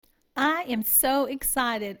I am so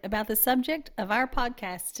excited about the subject of our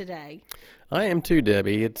podcast today. I am too,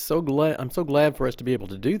 Debbie. I'm so glad for us to be able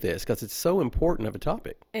to do this because it's so important of a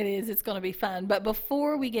topic. It is. It's going to be fun. But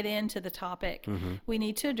before we get into the topic, we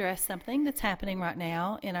need to address something that's happening right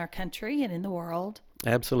now in our country and in the world.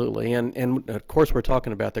 Absolutely. And of course, we're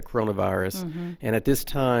talking about the coronavirus. And at this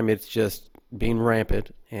time, it's just being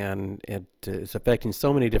rampant, and it's affecting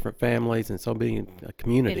so many different families and so many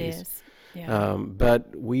communities. It is. Yeah.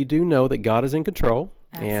 But we do know that God is in control.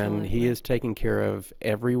 Absolutely. And He is taking care of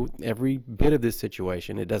every bit of this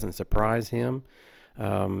situation. It doesn't surprise Him.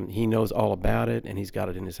 He knows all about it, and He's got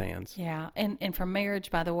it in His hands. Yeah. And from Marriage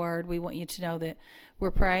by the Word, we want you to know that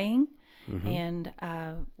we're praying, and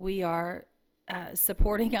we are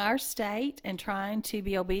supporting our state and trying to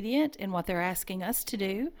be obedient in what they're asking us to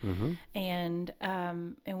do. And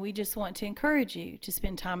we just want to encourage you to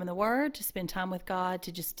spend time in the Word, to spend time with God,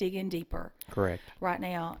 to just dig in deeper. Correct. Right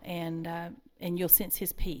now, and you'll sense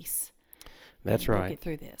His peace. That's We'll right. get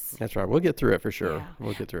through this. That's right. We'll get through it for sure. Yeah.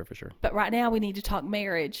 We'll get through it for sure. But right now we need to talk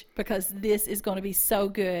marriage because this is going to be so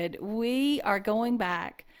good. We are going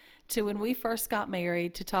back to when we first got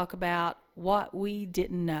married to talk about what we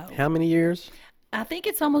didn't know. How many years? I think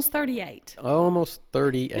it's almost 38. Almost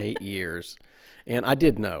 38 years. And I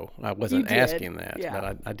did know. I wasn't did, asking that, yeah.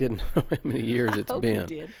 but I didn't know how many years it's Hope been. you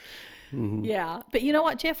did. Yeah. But you know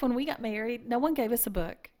what, Jeff? When we got married, no one gave us a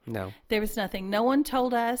book. No. There was nothing. No one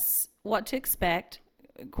told us what to expect.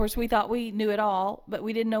 Of course, we thought we knew it all, but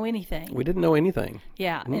we didn't know anything. We didn't know anything.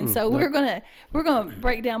 Yeah, and so we're gonna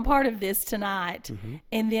break down part of this tonight,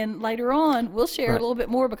 and then later on we'll share a little bit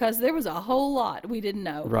more because there was a whole lot we didn't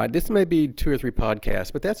know. Right. This may be 2 or 3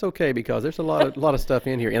 podcasts, but that's okay because there's a lot of stuff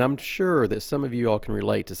in here, and I'm sure that some of you all can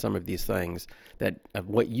relate to some of these things that of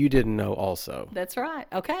what you didn't know also. That's right.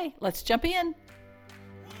 Okay, let's jump in.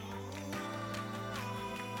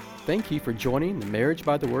 Thank you for joining the Marriage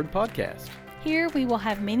by the Word podcast. Here we will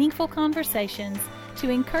have meaningful conversations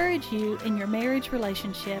to encourage you in your marriage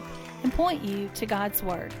relationship and point you to God's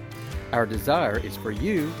Word. Our desire is for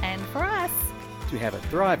you And for us, to have a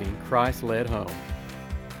thriving Christ-led home.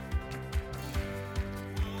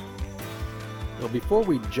 Well, before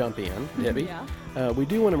we jump in, Debbie, we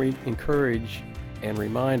do want to encourage and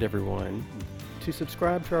remind everyone to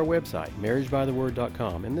subscribe to our website,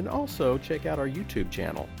 marriagebytheword.com, and then also check out our YouTube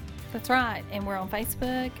channel. that's right. And we're on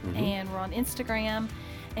Facebook and we're on Instagram.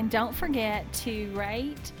 And don't forget to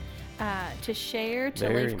rate, to share, to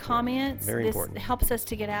Very leave important. comments. Very This important. helps us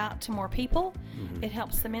to get out to more people. It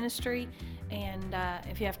helps the ministry. And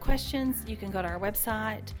if you have questions, you can go to our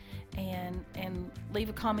website and leave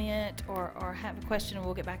a comment or have a question, and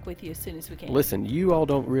we'll get back with you as soon as we can. Listen, you all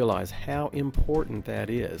don't realize how important that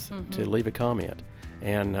is to leave a comment.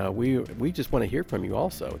 And we just want to hear from you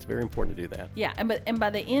also. It's very important to do that. Yeah, and by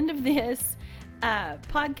the end of this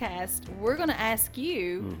podcast, we're going to ask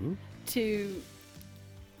you to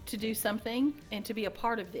do something and to be a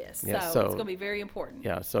part of this. Yeah, so so- it's going to be very important.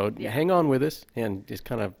 Yeah, so hang on with us and just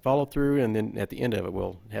kind of follow through, and then at the end of it,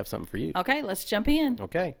 we'll have something for you. Okay, let's jump in.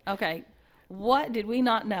 Okay. Okay. What did we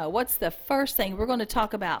not know? What's the first thing? We're going to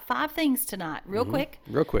talk about 5 things tonight, real quick.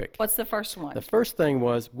 Real quick. What's the first one? The first thing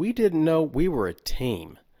was we didn't know we were a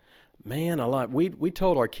team. Man, we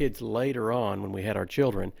told our kids later on when we had our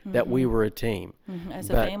children that we were a team. As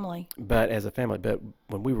a family. But as a family. But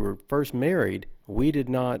when we were first married, we did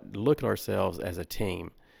not look at ourselves as a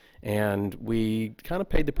team. And we kind of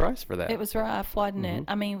paid the price for that. It was rough, wasn't it?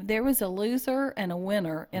 I mean, there was a loser and a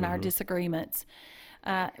winner in our disagreements.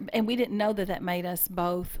 And we didn't know that made us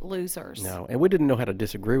both losers. No, and we didn't know how to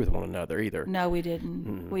disagree with one another either. No, we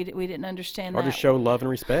didn't. We didn't understand Or that. to show love and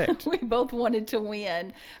respect. We both wanted to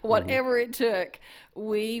win, whatever it took.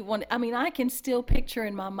 I mean, I can still picture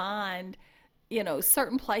in my mind,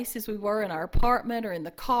 certain places we were in our apartment or in the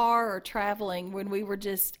car or traveling when we were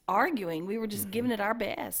just arguing. We were just giving it our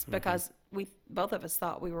best because both of us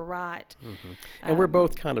thought we were right. And we're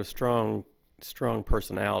both kind of strong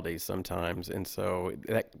personalities sometimes, and so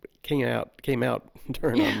that came out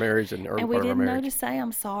during our marriage and early And we part of our didn't know marriage. to say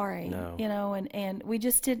I'm sorry, No. and we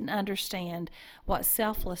just didn't understand what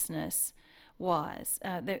selflessness was.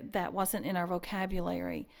 That wasn't in our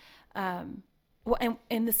vocabulary. Well,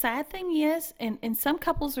 and the sad thing is, and some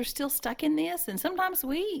couples are still stuck in this, and sometimes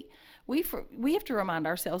we have to remind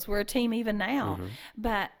ourselves we're a team even now.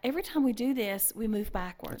 But every time we do this, we move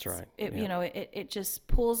backwards. That's right. It just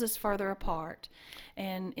pulls us further apart,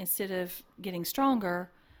 and instead of getting stronger,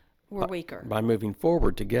 we're weaker. By moving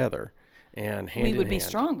forward together and hand in would be hand.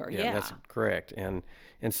 stronger, yeah. That's correct. And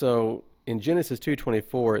so in Genesis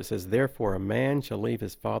 2:24 it says, "Therefore a man shall leave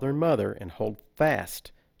his father and mother and hold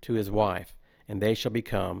fast to his wife, and they shall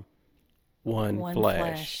become one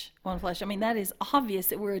flesh. One flesh. I mean, that is obvious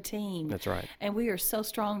that we're a team. That's right. And we are so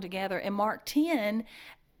strong together. And Mark 10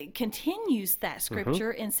 continues that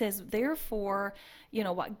scripture and says, therefore,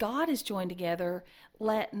 what God has joined together,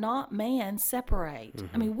 let not man separate.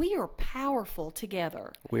 I mean, we are powerful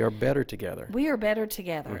together. We are better together. We are better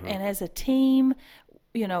together. And as a team,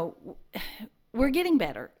 we're getting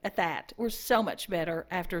better at that. We're so much better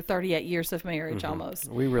after 38 years of marriage almost.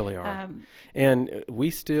 We really are. And we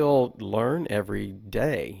still learn every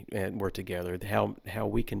day, and we're together, how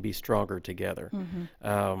we can be stronger together.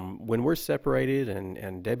 When we're separated,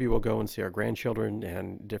 and Debbie will go and see our grandchildren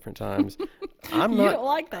and different times, I'm You not don't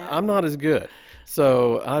like that. I'm not as good.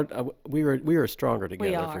 So we are stronger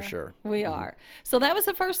together for sure. We are. So that was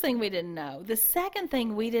the first thing we didn't know. The second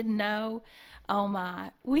thing we didn't know, oh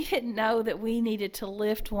my, we didn't know that we needed to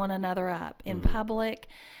lift one another up in public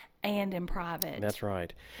and in private. That's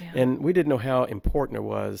right. Yeah. And we didn't know how important it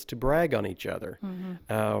was to brag on each other.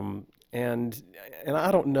 And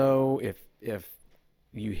I don't know if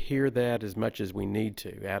you hear that as much as we need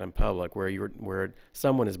to out in public, where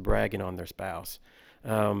someone is bragging on their spouse.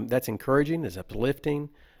 That's encouraging, it's uplifting.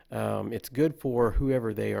 It's good for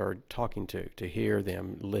whoever they are talking to hear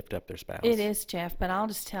them lift up their spouse. It is, Jeff, but I'll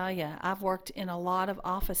just tell you, I've worked in a lot of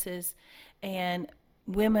offices, and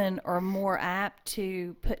women are more apt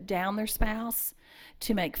to put down their spouse,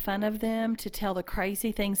 to make fun of them, to tell the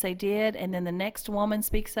crazy things they did, and then the next woman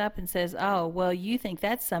speaks up and says, oh, well, you think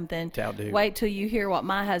that's something. To outdo. Wait till you hear what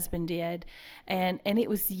my husband did. And it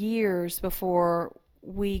was years before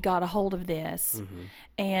we got a hold of this.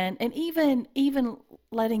 And even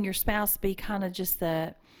letting your spouse be kind of just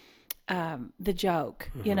the joke,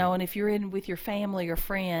 and if you're in with your family or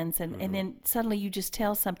friends, and then suddenly you just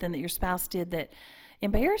tell something that your spouse did that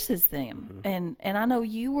embarrasses them. And I know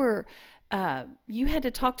you were, you had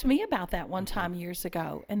to talk to me about that one time years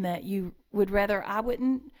ago, and that you would rather I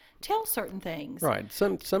wouldn't tell certain things. Right.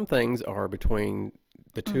 Some things are between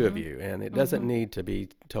the two of you, and it doesn't need to be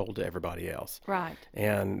told to everybody else. Right.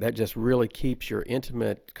 And that just really keeps your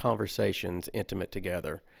intimate conversations intimate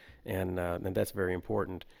together, and that's very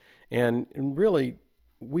important. And really,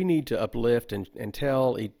 we need to uplift and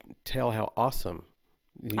tell how awesome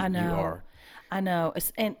you are. I know.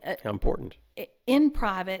 And how important. In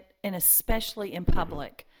private and especially in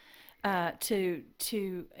public,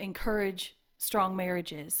 to encourage strong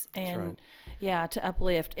marriages and to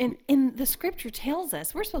uplift. And the scripture tells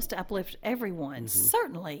us we're supposed to uplift everyone.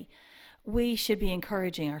 Certainly, we should be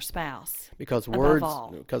encouraging our spouse. Because above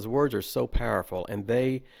all. words are so powerful, and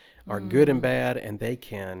they are good and bad, and they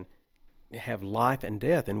can have life and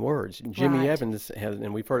death in words. Jimmy Evans has,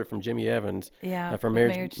 and we've heard it from Jimmy Evans from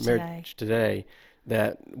Marriage Today,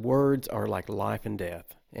 that words are like life and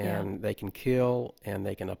death, and they can kill and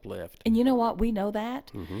they can uplift. And you know what? We know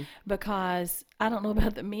that because I don't know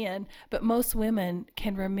about the men, but most women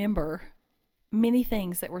can remember many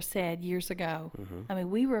things that were said years ago. I mean,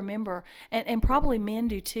 we remember, and probably men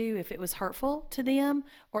do too, if it was hurtful to them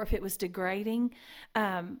or if it was degrading.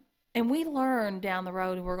 And we learn down the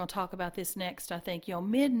road, and we're going to talk about this next, I think,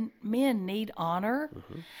 men need honor,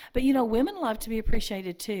 but, women love to be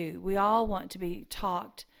appreciated too. We all want to be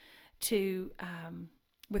talked to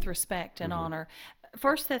with respect and honor.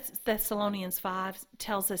 First Thessalonians 5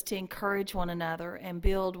 tells us to encourage one another and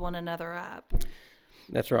build one another up.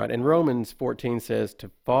 That's right. And Romans 14 says to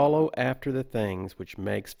follow after the things which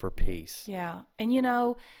makes for peace. Yeah.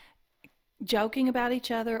 And joking about each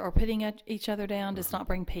other or putting each other down does not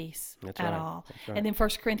bring peace at all. That's right. And then 1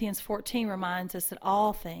 Corinthians 14 reminds us that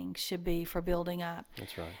all things should be for building up.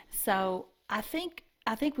 That's right. So I think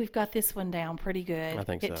we've got this one down pretty good. I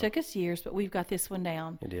think so. It took us years, but we've got this one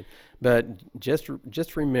down. It did. But just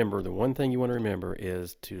remember, the one thing you want to remember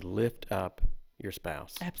is to lift up your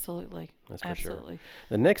spouse. Absolutely. That's for Absolutely. sure.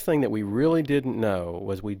 The next thing that we really didn't know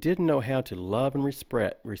was we didn't know how to love and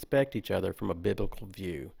respect each other from a biblical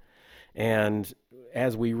view. And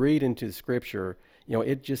as we read into the scripture,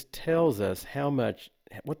 it just tells us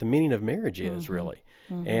what the meaning of marriage is, really.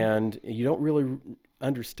 And you don't really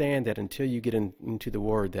understand that until you get into the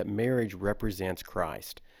word that marriage represents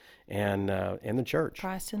Christ and the church.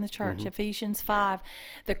 Christ and the church, Ephesians 5.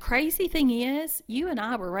 The crazy thing is, you and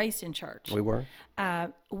I were raised in church. We were.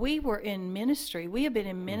 We were in ministry. We have been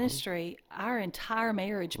in ministry our entire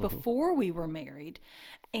marriage before we were married.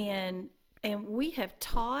 And we have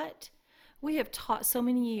taught so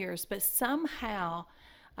many years, but somehow,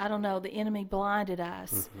 I don't know, the enemy blinded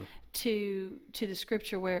us to the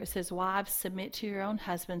scripture where it says, wives, submit to your own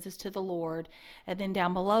husbands as to the Lord. And then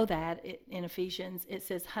down below that, in Ephesians, it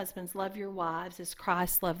says, husbands, love your wives as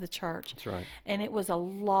Christ loved the church. That's right. And it was a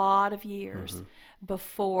lot of years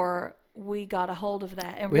before we got a hold of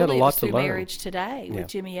that. And We had a really, it lot was to through learn. Marriage Today Yeah. with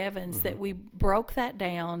Jimmy Evans that we broke that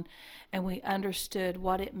down and we understood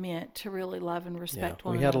what it meant to really love and Yeah, respect we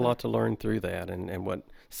one had a another. lot to learn through that, and what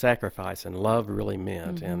sacrifice and love really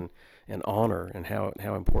meant, and honor, and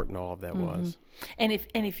how important all of that was. And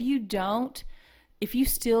if you don't, if you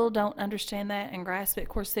still don't understand that and grasp it, of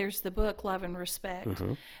course, there's the book Love and Respect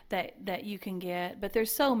that you can get. But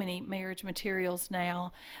there's so many marriage materials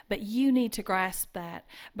now. But you need to grasp that,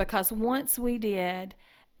 because once we did,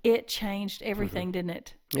 it changed everything, didn't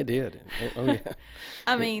it? It did. Oh yeah.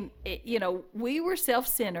 I mean, we were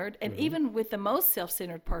self-centered, and even with the most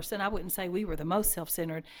self-centered person, I wouldn't say we were the most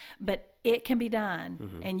self-centered, but it can be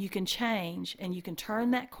done, and you can change, and you can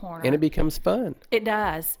turn that corner. And it becomes fun. It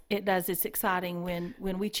does. It does. It's exciting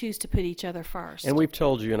when we choose to put each other first. And we've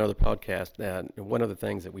told you in other podcasts that one of the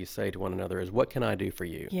things that we say to one another is, what can I do for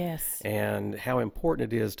you? Yes. And how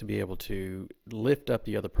important it is to be able to lift up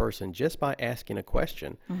the other person just by asking a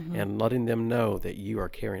question and letting them know that you are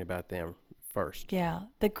caring about them first. Yeah.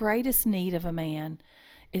 The greatest need of a man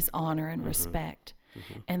is honor and respect.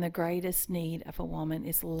 And the greatest need of a woman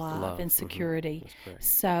is love and security. correct.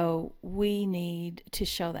 So we need to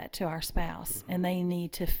show that to our spouse, and they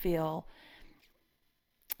need to feel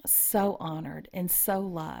so honored and so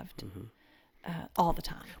loved all the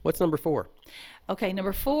time. What's number 4? Okay,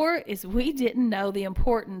 number 4 is we didn't know the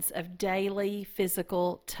importance of daily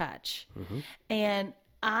physical touch. And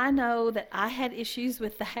I know that I had issues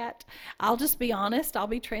with that. I'll just be honest. I'll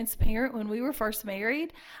be transparent. When we were first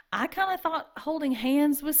married, I kind of thought holding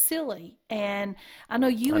hands was silly. And I know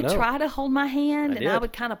you would try to hold my hand, and I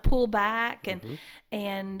would kind of pull back,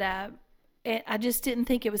 and I just didn't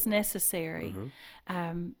think it was necessary.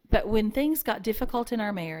 But when things got difficult in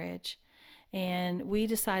our marriage, and we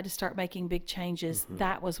decided to start making big changes,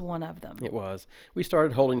 that was one of them. It was. We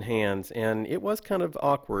started holding hands, and it was kind of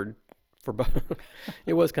awkward for both.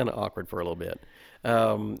 It was kind of awkward for a little bit,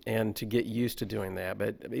 and to get used to doing that.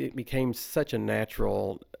 But it became such a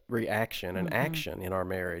natural reaction and action in our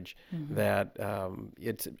marriage that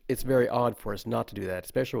it's very odd for us not to do that,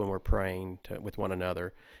 especially when we're praying with one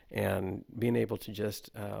another and being able to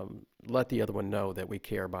just let the other one know that we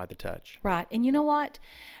care by the touch. Right. And you know what?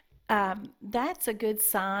 That's a good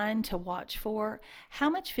sign to watch for. How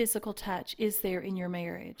much physical touch is there in your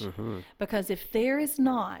marriage? Because if there is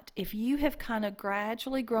not, if you have kind of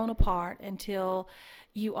gradually grown apart until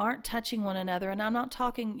you aren't touching one another, and I'm not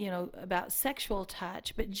talking, about sexual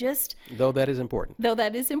touch, but just Though that is important.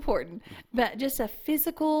 but just a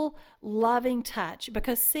physical, loving touch.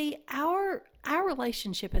 Because see, our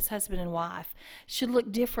relationship as husband and wife should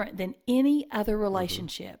look different than any other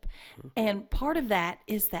relationship. And part of that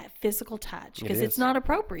is that physical touch, because it's not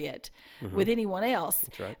appropriate with anyone else.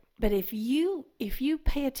 That's right. But if you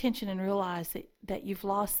pay attention and realize that you've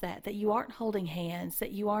lost that you aren't holding hands,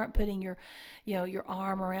 that you aren't putting your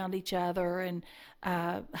arm around each other and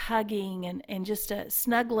hugging and just a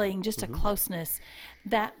snuggling, just a closeness,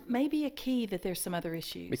 that may be a key that there's some other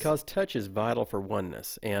issues. Because touch is vital for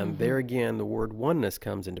oneness, and there again the word oneness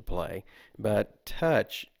comes into play, but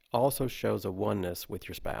touch also shows a oneness with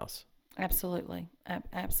your spouse. Absolutely.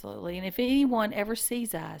 Absolutely. And if anyone ever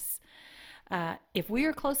sees us, if we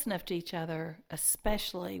are close enough to each other,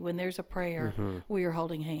 especially when there's a prayer, we are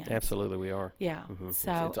holding hands. Absolutely we are. Yeah.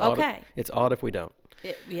 So, It's odd okay. It's odd if we don't.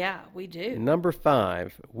 Yeah, we do. Number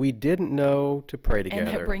 5, we didn't know to pray together.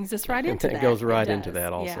 And that brings us right into that. It goes right into does.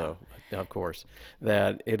 that also, of course,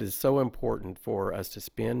 that it is so important for us to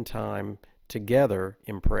spend time together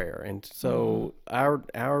in prayer. And so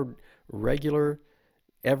our regular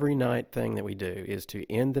every night thing that we do is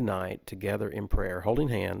to end the night together in prayer, holding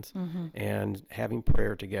hands and having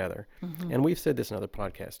prayer together. And we've said this in other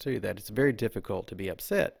podcasts too, that it's very difficult to be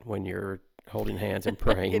upset when you're holding hands and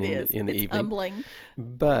praying in the It's evening. humbling.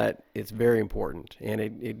 But it's very important, and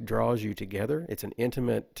it draws you together. It's an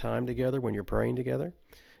intimate time together when you're praying together,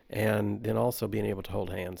 and then also being able to hold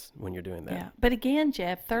hands when you're doing that. Yeah. But again,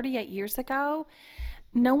 Jeff, 38 years ago,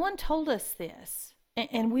 no one told us this,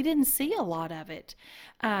 and we didn't see a lot of it.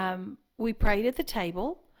 We prayed at the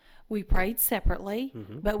table. We prayed separately,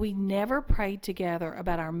 but we never prayed together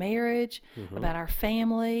about our marriage, about our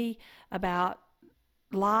family, about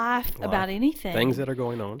life, about anything. Things that are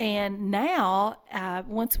going on. And now,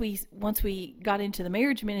 once we got into the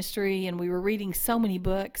marriage ministry and we were reading so many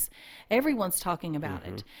books, everyone's talking about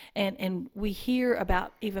it. And we hear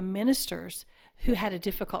about even ministers who had a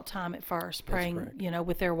difficult time at first praying,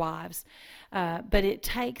 with their wives. But it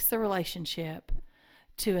takes the relationship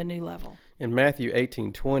to a new level. In Matthew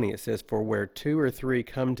 18:20, it says, "For where 2 or 3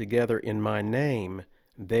 come together in my name,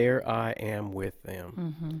 there I am with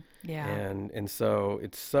them. Mm-hmm. Yeah. And so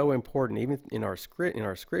it's so important. Even in our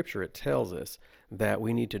scripture, it tells us that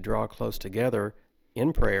we need to draw close together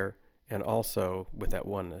in prayer and also with that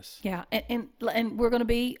oneness. Yeah, and we're going to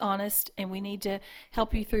be honest, and we need to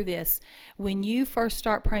help you through this. When you first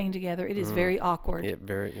start praying together, it is very awkward.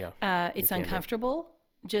 It's uncomfortable,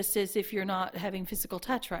 just as if you're not having physical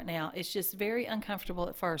touch right now. It's just very uncomfortable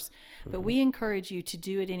at first. But we encourage you to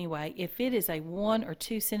do it anyway. If it is a 1 or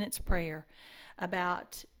 2 sentence prayer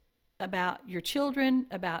about your children,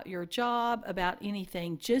 about your job, about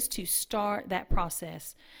anything, just to start that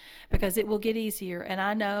process, because it will get easier. And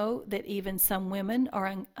I know that even some women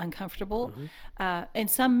are uncomfortable, and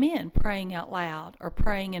some men praying out loud or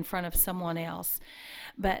praying in front of someone else.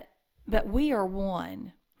 But we are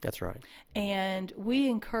one. That's right. And we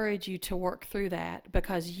encourage you to work through that,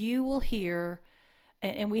 because you will hear.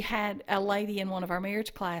 And we had a lady in one of our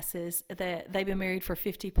marriage classes that they've been married for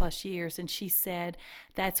 50 plus years. And she said,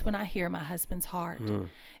 that's when I hear my husband's heart,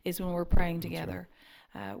 is when we're praying together.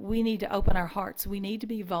 Right. We need to open our hearts. We need to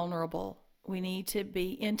be vulnerable. We need to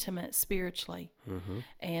be intimate spiritually.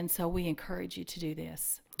 And so we encourage you to do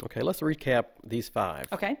this. Okay, let's recap these 5.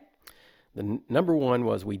 Okay. The number 1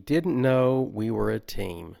 was we didn't know we were a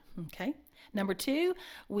team. Okay. Number 2,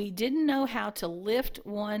 we didn't know how to lift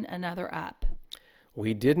one another up.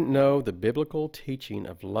 We didn't know the biblical teaching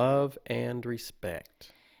of love and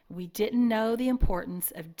respect. We didn't know the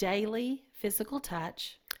importance of daily physical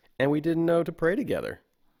touch. And we didn't know to pray together.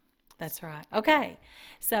 That's right. Okay.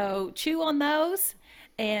 So chew on those,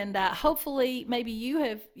 and hopefully maybe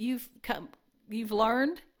you've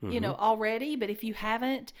learned, already, but if you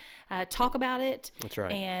haven't, talk about it. That's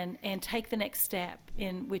right. And take the next step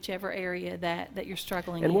in whichever area that you're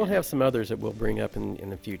struggling and in. We'll have some others that we'll bring up in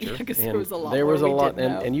the future. Because and there was a lot.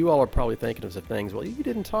 And you all are probably thinking of some things. Well, you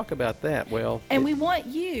didn't talk about that. Well, we want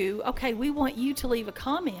you to leave a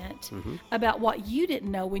comment about what you didn't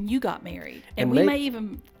know when you got married, and we may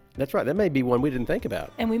even. That's right. That may be one we didn't think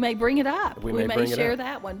about. And we may bring it up. We may share it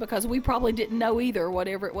that one, because we probably didn't know either,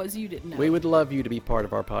 whatever it was you didn't know. We would love you to be part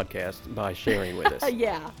of our podcast by sharing with us.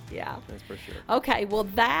 Yeah. That's for sure. Okay, well,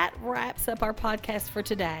 that wraps up our podcast for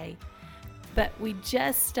today. But we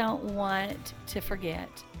just don't want to forget,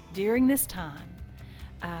 during this time,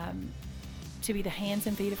 to be the hands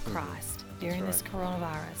and feet of Christ during this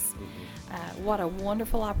coronavirus. What a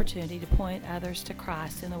wonderful opportunity to point others to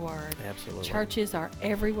Christ in the Word. Absolutely. Churches are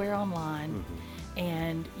everywhere online,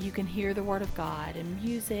 and you can hear the Word of God and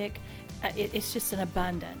music. It's just an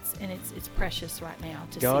abundance, and it's precious right now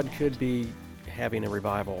to see God that. could be having a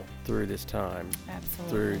revival through this time.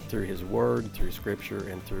 Absolutely. Through His Word, through Scripture,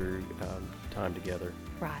 and through time together.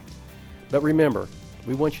 Right. But remember,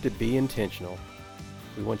 we want you to be intentional.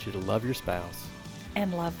 We want you to love your spouse.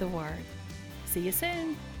 And love the Word. See you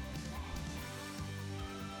soon.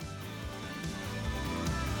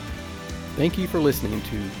 Thank you for listening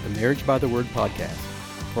to the Marriage by the Word podcast.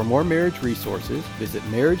 For more marriage resources, visit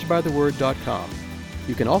marriagebytheword.com.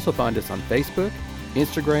 You can also find us on Facebook,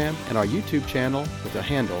 Instagram, and our YouTube channel with the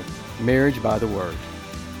handle Marriage by the Word.